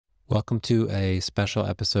Welcome to a special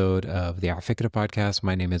episode of the Afikra podcast.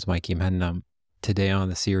 My name is Mikey Mhennam. Today on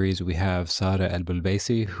the series, we have Sara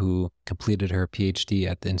Bulbeisi, who completed her PhD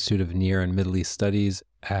at the Institute of Near and Middle East Studies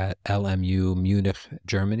at LMU Munich,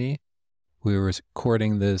 Germany. We were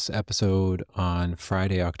recording this episode on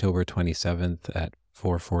Friday, October 27th at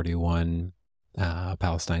 4:41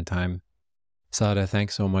 Palestine time. Sara,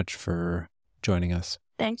 thanks so much for joining us.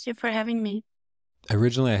 Thank you for having me.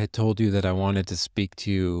 Originally, I had told you that I wanted to speak to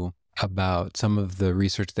you about some of the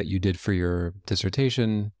research that you did for your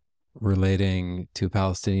dissertation relating to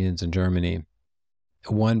Palestinians in Germany.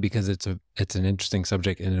 One, because it's an interesting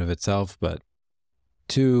subject in and of itself, but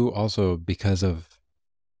two, also because of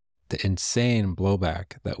the insane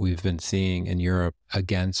blowback that we've been seeing in Europe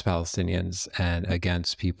against Palestinians and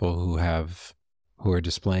against people who are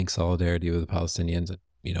displaying solidarity with the Palestinians,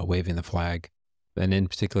 waving the flag, and in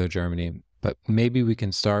particular Germany. But maybe we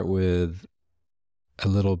can start with a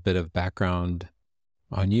little bit of background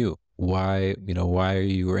on you. Why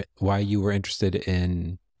you were interested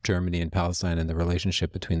in Germany and Palestine and the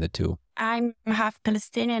relationship between the two. I'm half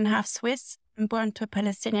Palestinian, half Swiss. I'm born to a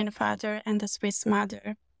Palestinian father and a Swiss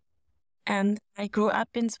mother. And I grew up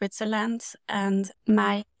in Switzerland, and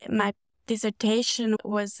my dissertation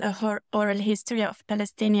was a oral history of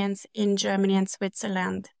Palestinians in Germany and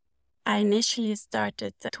Switzerland. I initially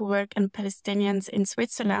started to work on Palestinians in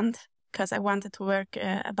Switzerland because I wanted to work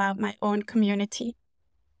about my own community.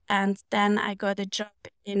 And then I got a job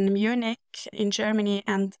in Munich, in Germany,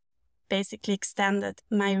 and basically extended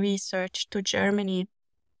my research to Germany.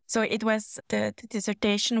 So the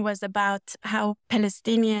dissertation was about how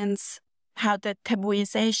Palestinians, how the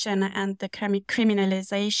tabooization and the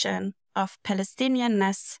criminalization of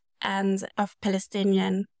Palestinianness and of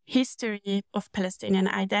Palestinian history, of Palestinian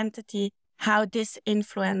identity, how this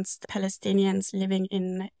influenced Palestinians living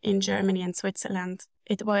in Germany and Switzerland.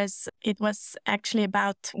 It was actually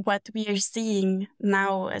about what we are seeing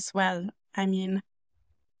now as well.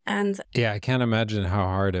 Yeah, I can't imagine how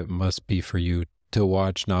hard it must be for you to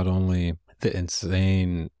watch not only the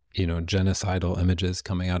insane, genocidal images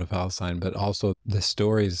coming out of Palestine, but also the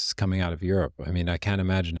stories coming out of Europe. I can't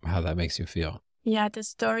imagine how that makes you feel. Yeah, the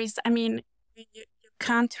stories, you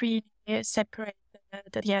can't really separate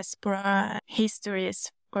the diaspora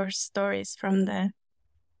histories or stories from the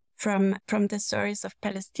stories of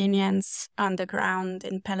Palestinians on the ground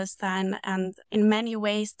in Palestine. And in many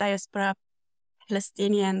ways, diaspora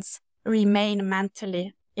Palestinians remain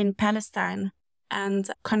mentally in Palestine and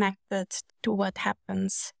connected to what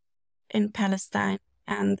happens in Palestine.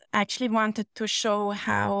 And I actually wanted to show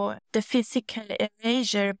how the physical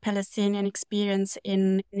erasure Palestinian experience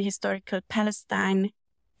in historical Palestine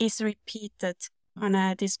is repeated on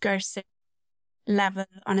a discursive level,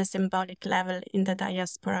 on a symbolic level in the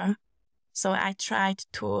diaspora. So I tried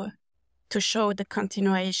to show the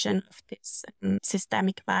continuation of this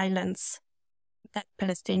systemic violence that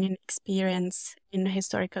Palestinian experience in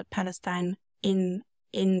historical Palestine in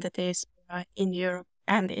the diaspora, in Europe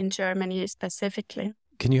and in Germany specifically.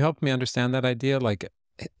 Can you help me understand that idea? Like,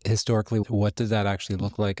 historically, what does that actually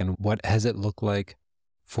look like, and what has it looked like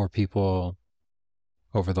for people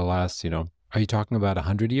over the last, are you talking about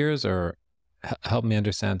 100 years, or help me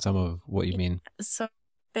understand some of what you mean? So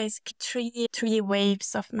basically three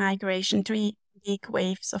waves of migration, three big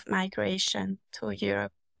waves of migration to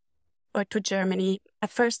Europe or to Germany.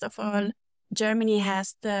 First of all, Germany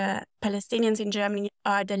has the Palestinians in Germany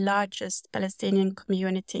are the largest Palestinian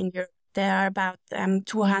community in Europe. There are about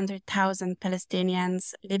 200,000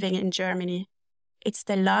 Palestinians living in Germany. It's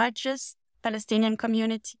the largest Palestinian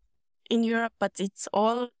community in Europe, but it's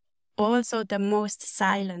also the most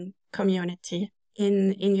silent community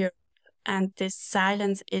in Europe. And this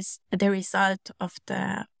silence is the result of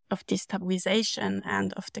this tabooization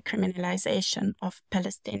and of the criminalization of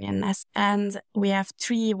Palestinianness. And we have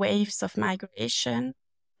three waves of migration.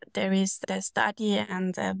 There is the study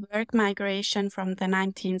and work migration from the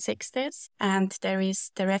 1960s, and there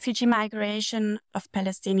is the refugee migration of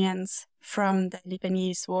Palestinians from the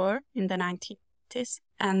Lebanese war in the 1980s.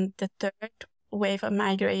 And the third wave of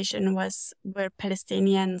migration were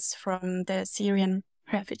Palestinians from the Syrian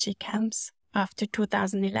refugee camps after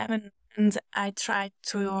 2011. And I tried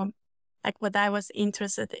to, what I was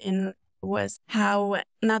interested in was how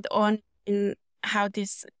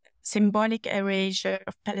this symbolic erasure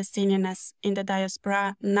of Palestinianness in the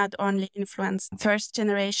diaspora not only influenced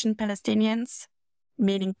first-generation Palestinians,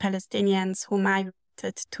 meaning Palestinians who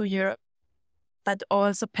migrated to Europe, but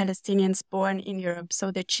also Palestinians born in Europe,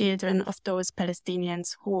 so the children of those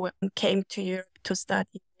Palestinians who came to Europe to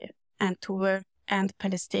study and to work, and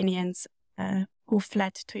Palestinians who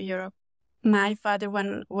fled to Europe. My father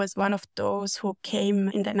was one of those who came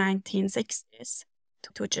in the 1960s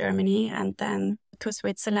to Germany and then to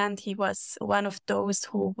Switzerland. He was one of those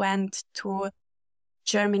who went to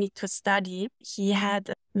Germany to study. He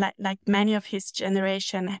had, like many of his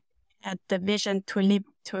generation, had the vision to live,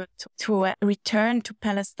 to return to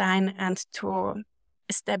Palestine and to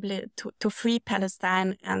establish, to free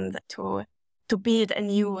Palestine and to build a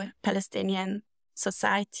new Palestinian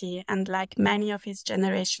society. And like many of his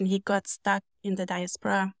generation, he got stuck in the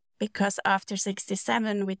diaspora because after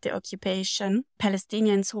 1967, with the occupation,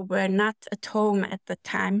 Palestinians who were not at home at the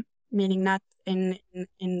time, meaning not in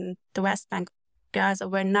the West Bank, Gaza,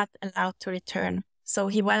 were not allowed to return. So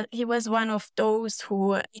he was one of those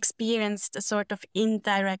who experienced a sort of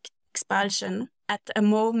indirect expulsion at a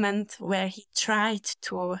moment where he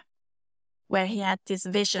had this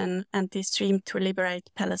vision and this dream to liberate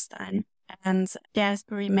Palestine. And yes,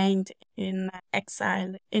 remained in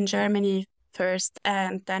exile in Germany first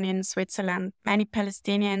and then in Switzerland. Many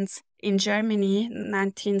Palestinians in Germany,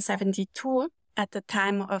 1972, at the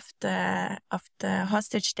time of the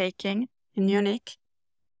hostage taking in Munich,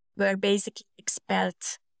 were basically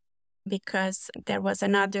expelled because there was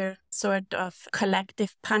another sort of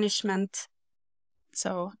collective punishment.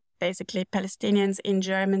 So basically Palestinians in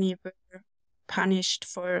Germany were punished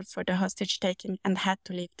for the hostage taking and had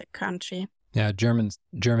to leave the country. Yeah, German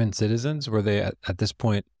citizens, were they at this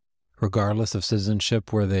point, regardless of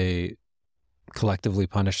citizenship, were they collectively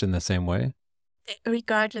punished in the same way?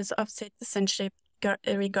 Regardless of citizenship,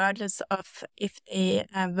 regardless of if they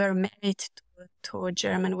were married to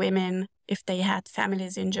German women, if they had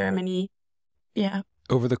families in Germany. Yeah.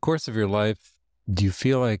 Over the course of your life, do you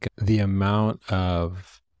feel like the amount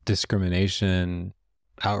of discrimination,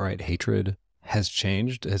 outright hatred has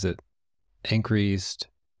changed? Has it increased,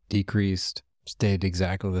 decreased, stayed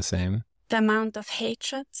exactly the same? The amount of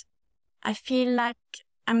hatred? I feel like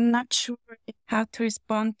I'm not sure how to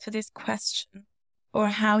respond to this question or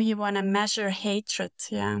how you want to measure hatred.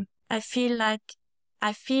 Yeah. I feel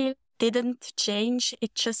didn't change.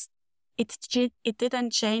 It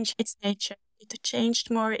didn't change its nature. It changed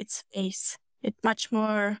more its face. It's much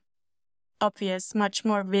more obvious, much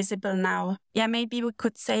more visible now. Yeah, maybe we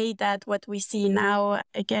could say that what we see now,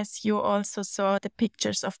 I guess you also saw the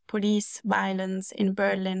pictures of police violence in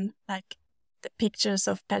Berlin, like the pictures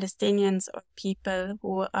of Palestinians or people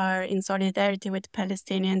who are in solidarity with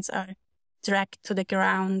Palestinians are dragged to the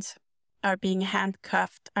ground, are being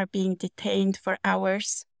handcuffed, are being detained for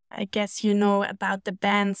hours. I guess you know about the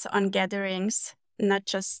bans on gatherings, not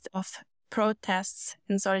just of protests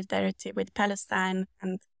in solidarity with Palestine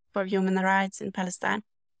and for human rights in Palestine,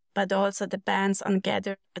 but also the bans on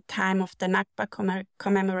gathering at the time of the Nakba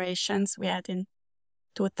commemorations we had in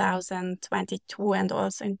 2022 and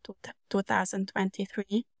also in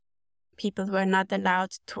 2023. People were not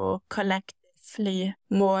allowed to collectively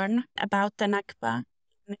mourn about the Nakba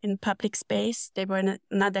in public space. They were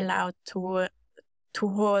not allowed to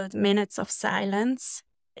hold minutes of silence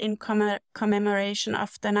in commemoration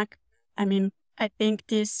of the Nakba. I mean, I think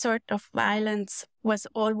this sort of violence was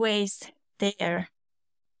always there.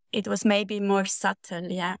 It was maybe more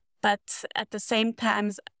subtle, yeah. But at the same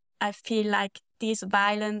time, I feel like this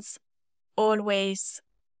violence always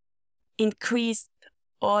increased,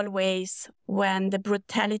 always when the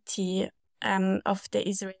brutality of the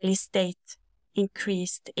Israeli state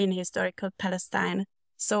increased in historical Palestine.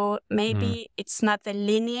 So maybe it's not a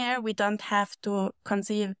linear, we don't have to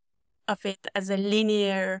conceive of it as a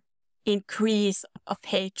linear increase of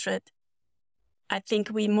hatred. I think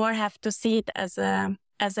we more have to see it as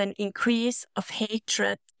an increase of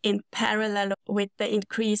hatred in parallel with the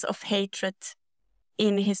increase of hatred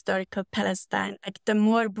in historical Palestine. Like the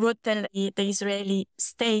more brutally the Israeli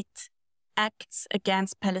state acts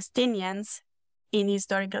against Palestinians in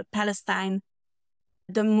historical Palestine,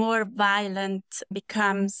 the more violent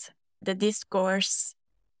becomes the discourse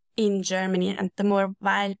in Germany, and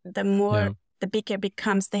the bigger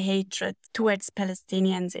becomes the hatred towards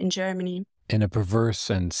Palestinians in Germany. In a perverse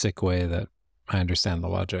and sick way that I understand the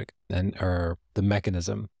logic or the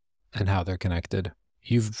mechanism and how they're connected.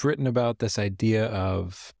 You've written about this idea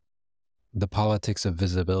of the politics of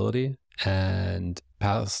visibility and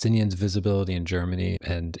Palestinians' visibility in Germany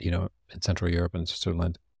and, in Central Europe and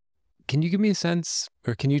Switzerland. Can you give me a sense,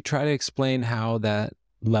 or can you try to explain how that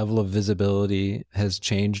level of visibility has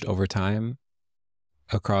changed over time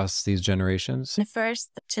across these generations? The first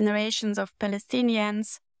generations of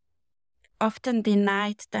Palestinians often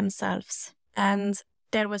denied themselves, and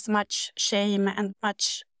there was much shame and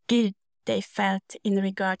much guilt they felt in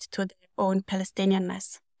regard to their own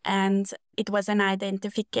Palestinianness. And it was an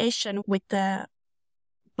identification with the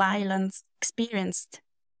violence experienced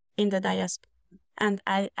in the diaspora. And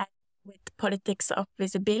with politics of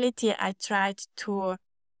visibility, I tried to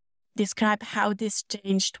describe how this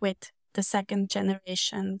changed with the second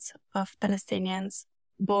generations of Palestinians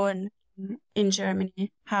born in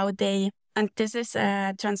Germany, how they, and this is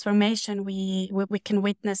a transformation we can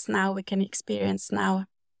witness now, we can experience now.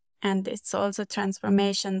 And it's also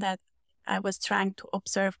transformation that I was trying to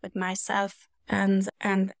observe with myself. And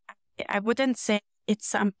I wouldn't say it's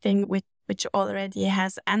something which already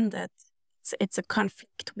has ended. It's a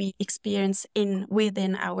conflict we experience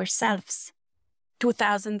within ourselves.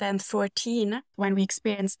 2014, when we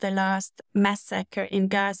experienced the last massacre in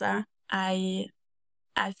Gaza,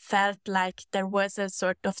 I felt like there was a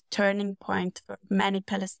sort of turning point for many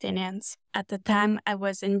Palestinians. At the time, I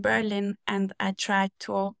was in Berlin, and I tried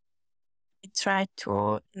to,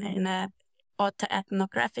 in a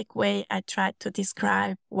autoethnographic way, I tried to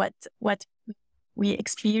describe what we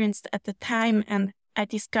experienced at the time, and I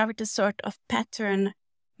discovered a sort of pattern.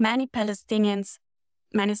 Many Palestinians,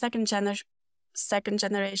 many second generation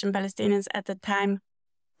Palestinians at the time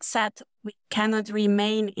said, we cannot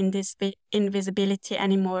remain in this invisibility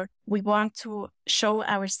anymore. We want to show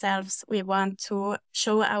ourselves, we want to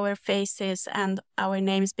show our faces and our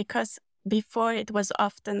names, because before it was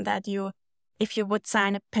often that if you would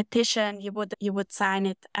sign a petition, you would sign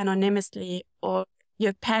it anonymously, or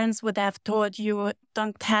your parents would have told you,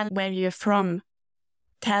 don't tell where you're from.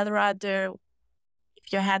 Tell rather,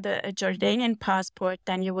 if you had a Jordanian passport,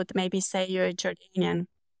 then you would maybe say you're a Jordanian.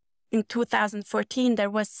 In 2014, there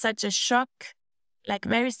was such a shock, like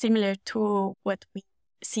very similar to what we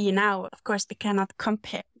see now. Of course, we cannot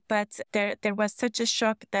compare, but there was such a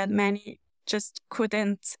shock that many just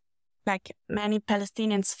couldn't, like many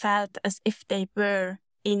Palestinians felt as if they were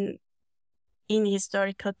in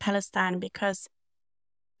historical Palestine, because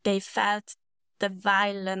they felt the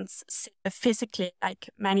violence physically. Like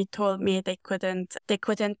many told me they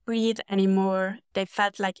couldn't breathe anymore. They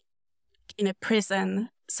felt like in a prison.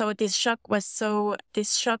 So this shock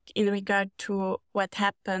in regard to what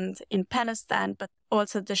happened in Palestine, but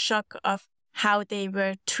also the shock of how they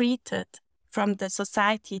were treated from the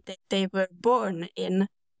society that they were born in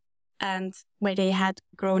and where they had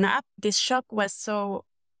grown up. This shock was so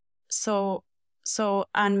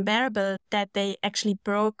unbearable that they actually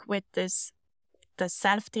broke with the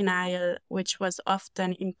self-denial, which was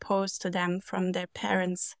often imposed to them from their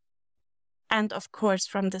parents and, of course,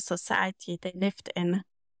 from the society they lived in.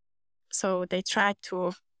 So they tried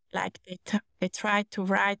to, they tried to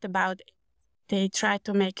write about it. They tried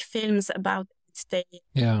to make films about it.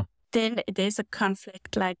 Still, it is a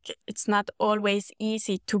conflict. Like, it's not always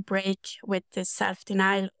easy to break with the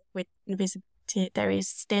self-denial, with invisibility. There is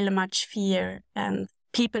still much fear, and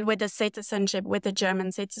people with the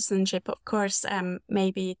German citizenship, of course,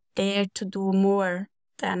 maybe dare to do more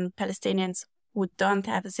than Palestinians who don't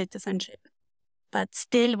have a citizenship. But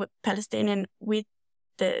still, with Palestinian, with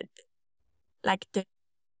the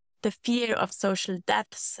fear of social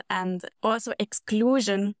deaths and also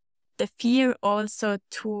exclusion, the fear also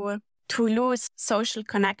to lose social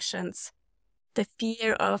connections, the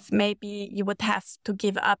fear of maybe you would have to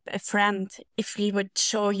give up a friend if you would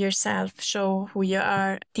show yourself, show who you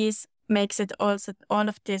are. All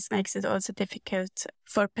of this makes it also difficult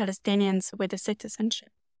for Palestinians with a citizenship.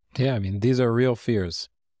 Yeah, I mean, these are real fears.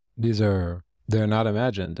 They're not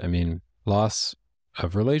imagined. I mean, loss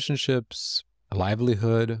of relationships,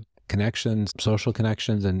 livelihood, connections, social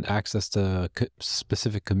connections, and access to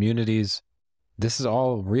specific communities. This is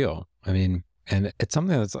all real. I mean, and it's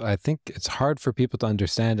something that's, I think it's hard for people to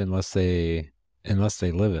understand unless they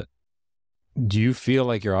live it. Do you feel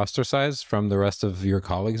like you're ostracized from the rest of your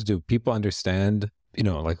colleagues? Do people understand,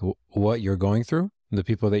 like what you're going through? The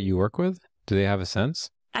people that you work with, do they have a sense?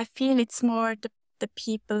 I feel it's more the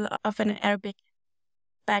people of an Arabic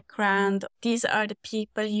background. These are the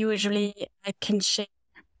people usually I can share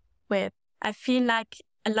with. I feel like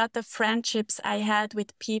a lot of friendships I had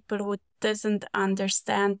with people who doesn't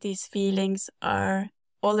understand these feelings are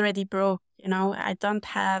already broke. I don't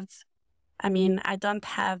have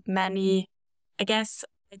many, I guess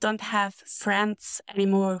I don't have friends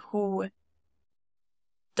anymore who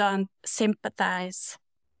don't sympathize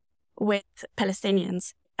with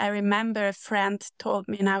Palestinians. I remember a friend told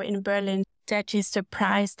me now in Berlin that she's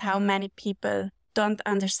surprised how many people don't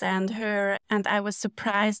understand her. And I was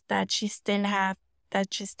surprised that she still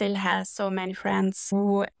has so many friends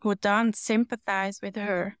who don't sympathize with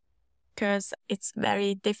her, because it's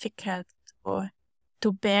very difficult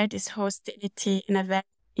to bear this hostility in a very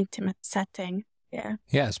intimate setting. Yeah.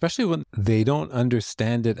 Yeah, especially when they don't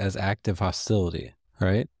understand it as active hostility.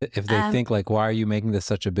 right? If they think like, why are you making this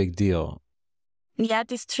such a big deal? Yeah,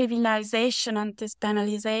 this trivialization and this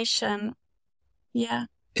banalization. Yeah.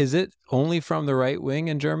 Is it only from the right wing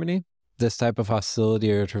in Germany, this type of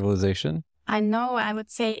hostility or trivialization? I know, I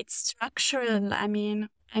would say it's structural. I mean,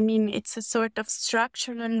 it's a sort of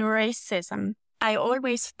structural racism. I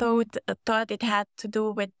always thought it had to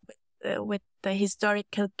do with the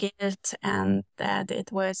historical guilt, and that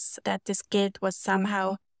this guilt was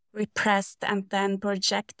somehow repressed and then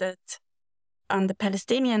projected on the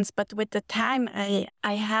Palestinians. But with the time, I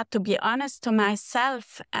had to be honest to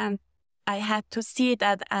myself, and I had to see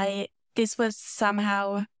that this was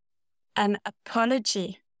somehow an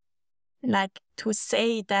apology, like to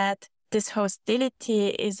say that this hostility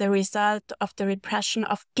is a result of the repression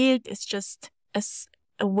of guilt is just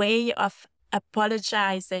a way of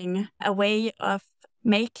apologizing, a way of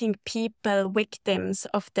making people victims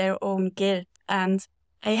of their own guilt. And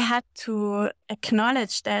I had to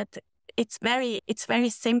acknowledge that it's very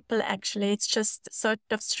simple, actually. It's just sort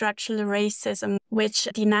of structural racism, which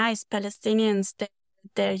denies Palestinians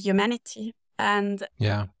their humanity. And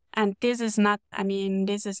yeah. And this is not a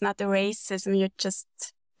racism. You just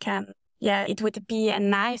can, it would be a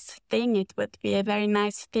nice thing. It would be a very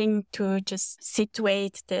nice thing to just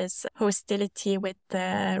situate this hostility with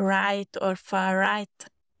the right or far right.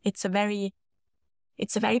 It's a very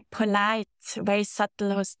polite, very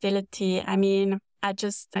subtle hostility. I mean,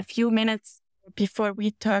 a few minutes before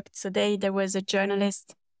we talked today, there was a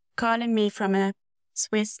journalist calling me from a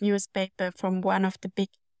Swiss newspaper, from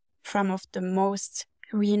the most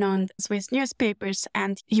renowned Swiss newspapers,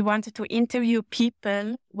 and he wanted to interview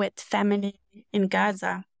people with family in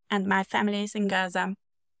Gaza, and my family is in Gaza.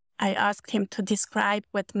 I asked him to describe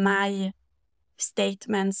what my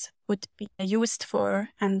statements would be used for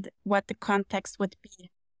and what the context would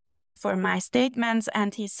be for my statements,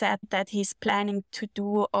 and he said that he's planning to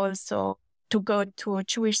go to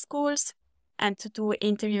Jewish schools and to do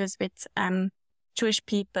interviews with Jewish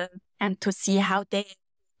people and to see how they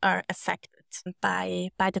are affected by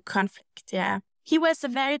the conflict. Yeah, he was a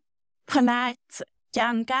very polite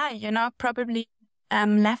young guy, probably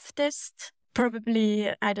leftist,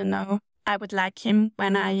 probably, I don't know. I would like him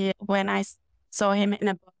when I saw him in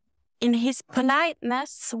a bar. In his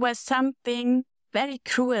politeness was something very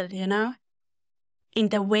cruel, in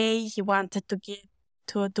the way he wanted to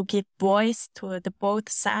give voice to the both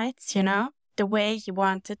sides, the way he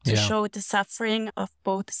wanted to show the suffering of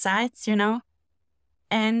both sides,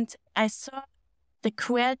 And I saw the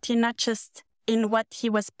cruelty not just in what he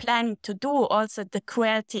was planning to do, also the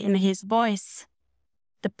cruelty in his voice,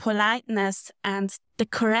 the politeness and the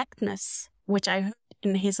correctness, which I heard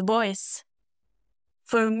in his voice.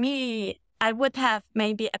 For me, I would have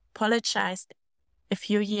maybe apologized a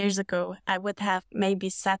few years ago. I would have maybe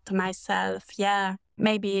said to myself,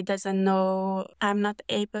 maybe he doesn't know I'm not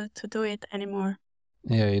able to do it anymore.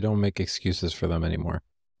 Yeah, you don't make excuses for them anymore.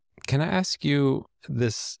 Can I ask you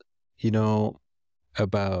this,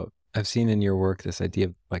 about, I've seen in your work this idea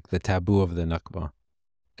of like the taboo of the Nakba.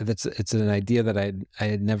 It's an idea that I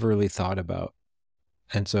had never really thought about.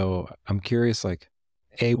 And so I'm curious, like,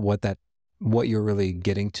 what you're really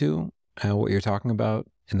getting to, what you're talking about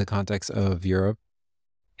in the context of Europe,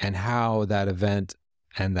 and how that event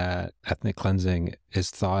and that ethnic cleansing is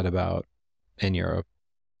thought about in Europe.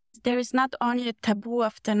 There is not only a taboo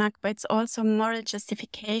of the Nakba, it's also moral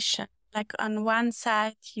justification. Like on one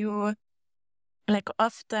side,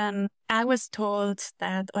 often I was told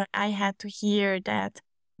that, or I had to hear that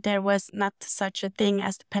there was not such a thing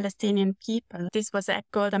as the Palestinian people. This was at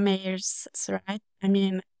Golda Meir's, right? I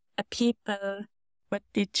mean, a people, what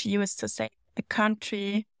did she used to say? A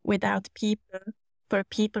country without people, for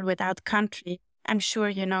people without country. I'm sure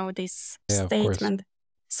you know this statement.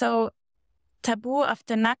 So, taboo of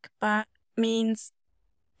the Nakba means,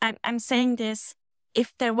 I'm saying this,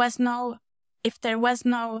 if there was no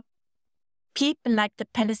people like the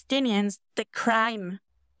Palestinians, the crime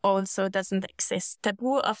also doesn't exist.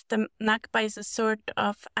 Taboo of the Nakba is a sort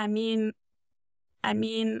of, I mean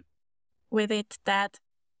with it that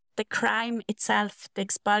the crime itself, the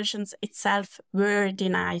expulsions itself were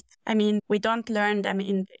denied. I mean, we don't learn them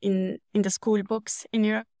in the school books in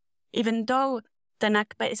Europe, even though the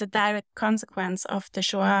Nakba is a direct consequence of the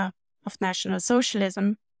Shoah, of National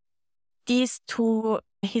Socialism. These two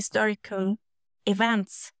historical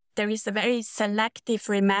events, there is a very selective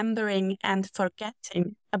remembering and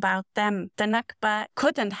forgetting about them. The Nakba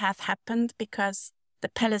couldn't have happened because the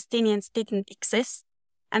Palestinians didn't exist.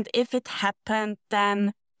 And if it happened,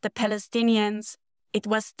 then the Palestinians, it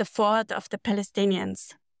was the fault of the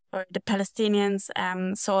Palestinians, or the Palestinians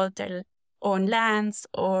sold their own lands,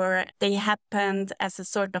 or they happened as a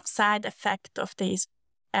sort of side effect of the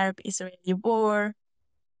Arab-Israeli war,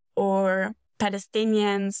 or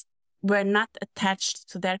Palestinians were not attached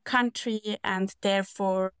to their country and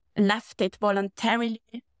therefore left it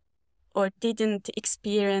voluntarily, or didn't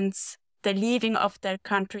experience the leaving of their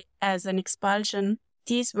country as an expulsion.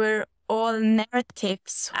 These were all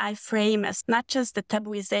narratives I frame as not just the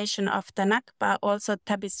tabooization of the Nakba, also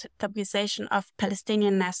tabooization of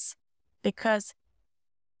Palestinianness, because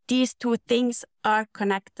these two things are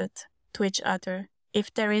connected to each other.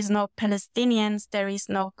 If there is no Palestinians, there is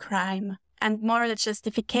no crime. And moral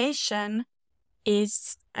justification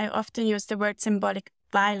is, I often use the word symbolic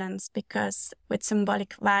violence, because with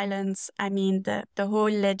symbolic violence, I mean the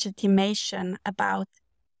whole legitimation about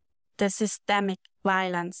the systemic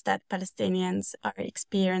violence that Palestinians are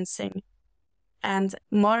experiencing. And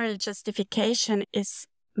moral justification is,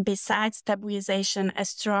 besides tabooization, a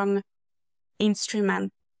strong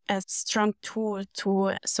instrument, a strong tool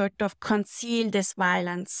to sort of conceal this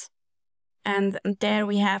violence. And there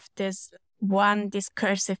we have this one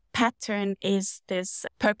discursive pattern, is this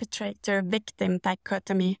perpetrator-victim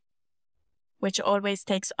dichotomy, which always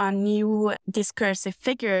takes on new discursive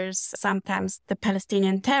figures, sometimes the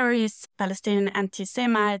Palestinian terrorists, Palestinian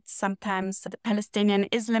anti-Semites, sometimes the Palestinian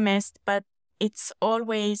Islamists, but it's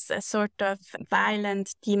always a sort of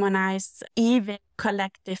violent, demonized, evil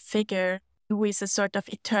collective figure who is a sort of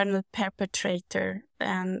eternal perpetrator,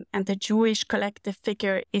 and the Jewish collective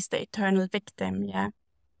figure is the eternal victim, yeah.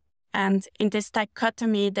 And in this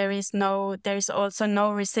dichotomy, there is also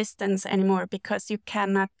no resistance anymore, because you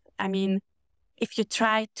cannot, I mean, if you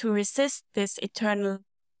try to resist this eternal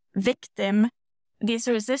victim, this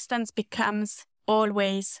resistance becomes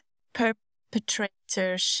always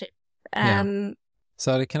perpetratorship.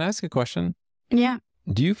 Saada, can I ask a question? Yeah.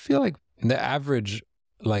 Do you feel like the average,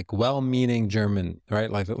 like, well-meaning German, right?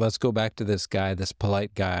 Like, let's go back to this guy, this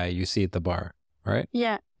polite guy you see at the bar, right?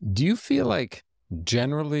 Yeah. Do you feel like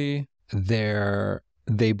generally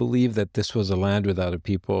they believe that this was a land without a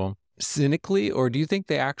people cynically, or do you think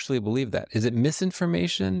they actually believe that? Is it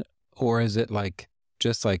misinformation, or is it like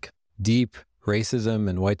just like deep racism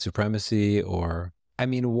and white supremacy? Or, I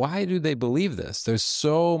mean, why do they believe this? There's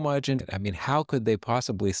so much in it. I mean, how could they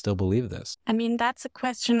possibly still believe this? I mean, that's a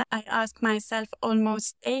question I ask myself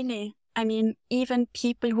almost daily. I mean, even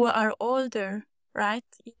people who are older, right?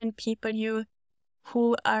 Even people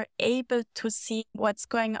who are able to see what's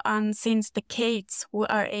going on since decades, who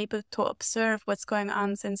are able to observe what's going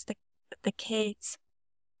on since decades,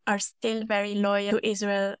 are still very loyal to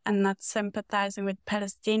Israel and not sympathizing with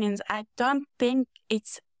Palestinians. I don't think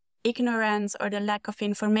it's ignorance or the lack of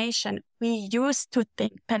information. We used to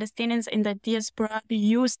think, Palestinians in the diaspora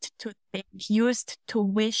used to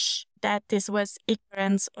wish that this was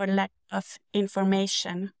ignorance or lack of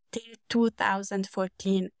information till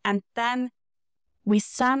 2014. And then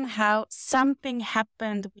something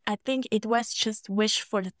happened. I think it was just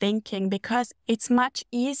wishful thinking, because it's much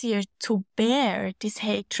easier to bear this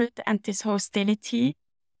hatred and this hostility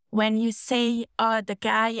when you say, oh, the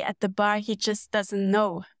guy at the bar, he just doesn't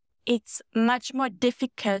know. It's much more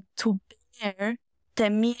difficult to bear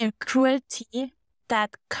the mere cruelty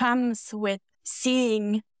that comes with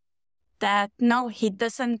seeing that, no, he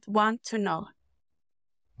doesn't want to know.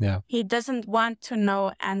 Yeah. He doesn't want to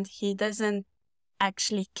know, and he doesn't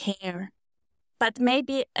actually care. But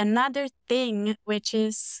maybe another thing which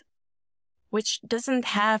doesn't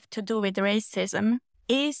have to do with racism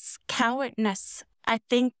is cowardness. I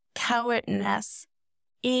think cowardness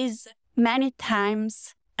is many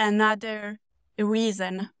times another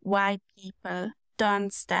reason why people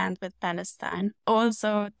don't stand with Palestine.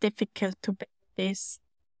 Also difficult to bear this,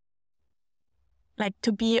 like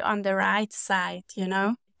to be on the right side, you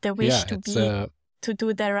know, the wish to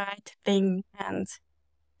do the right thing and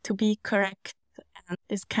to be correct, and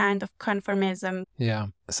this kind of conformism. Yeah.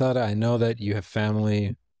 Saada, I know that you have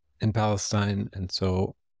family in Palestine, and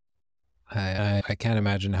so I can't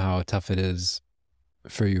imagine how tough it is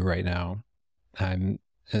for you right now. I'm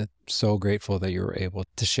so grateful that you were able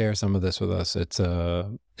to share some of this with us. It's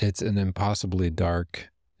an impossibly dark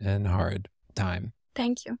and hard time.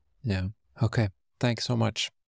 Thank you. Yeah. Okay. Thanks so much.